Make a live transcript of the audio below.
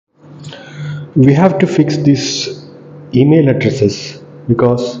We have to fix these email addresses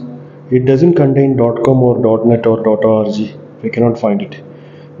because it doesn't contain .com or .net or .org. We cannot find it.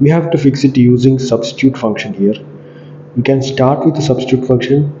 We have to fix it using substitute function here. We can start with the substitute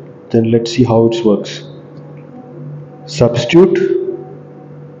function, then let's see how it works. Substitute,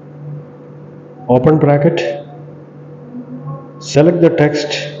 open bracket, select the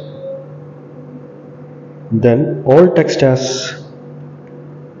text, then all text as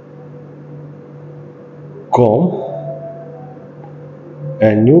com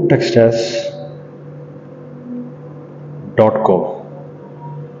and new text as .com.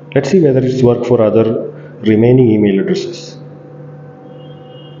 Let's see whether it's work for other remaining email addresses.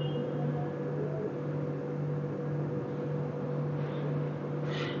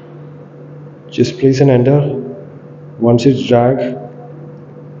 Just place an enter. Once it's dragged,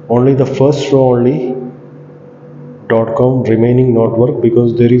 only the first row only .com remaining not work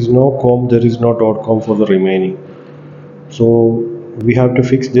because there is no com, there is no .com for the remaining. So we have to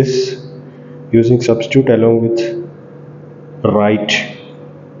fix this using substitute along with write.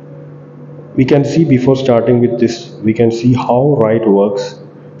 We can see before starting with this, we can see how write works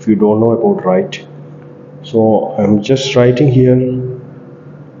if you don't know about write. So I'm just writing here,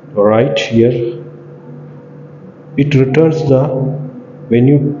 write here. It returns the, when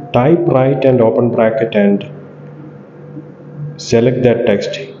you type write and open bracket and select that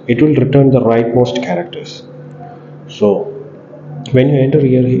text, it will return the rightmost characters. So when you enter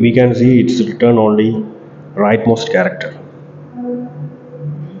here, we can see it's return only rightmost character.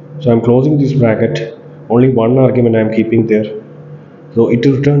 So I'm closing this bracket, only one argument I'm keeping there, so it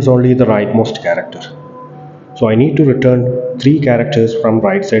returns only the rightmost character. So I need to return 3 characters from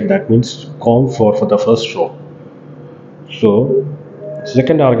right side, that means com for the first row. So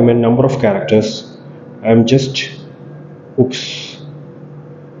second argument, number of characters, I'm just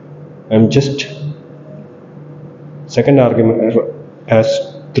second argument as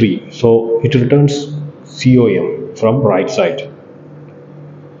 3, so it returns com from right side.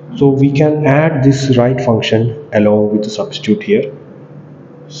 So we can add this write function along with the substitute here.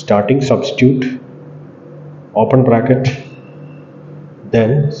 Starting substitute, open bracket,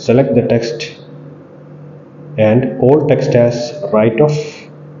 then select the text and all text as write of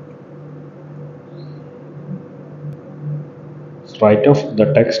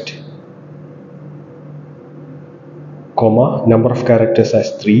the text, comma, number of characters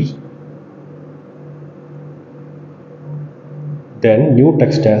as 3, then new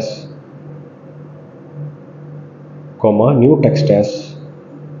text as, comma, new text as,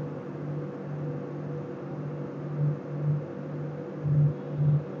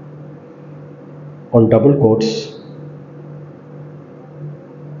 on double quotes,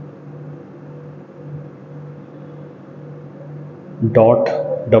 dot,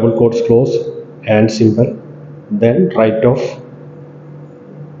 double quotes close and symbol, then write off,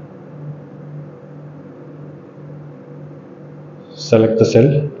 select the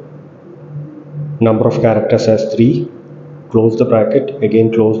cell, number of characters as 3, close the bracket,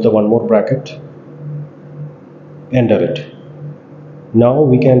 again close the one more bracket, enter it. Now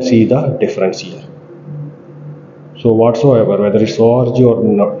we can see the difference here. So whatsoever, whether it's org or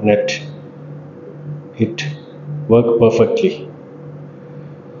net, it worked perfectly.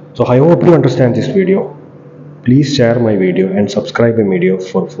 So I hope you understand this video. Please share my video and subscribe my video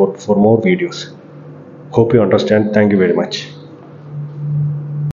for more videos. Hope you understand. Thank you very much.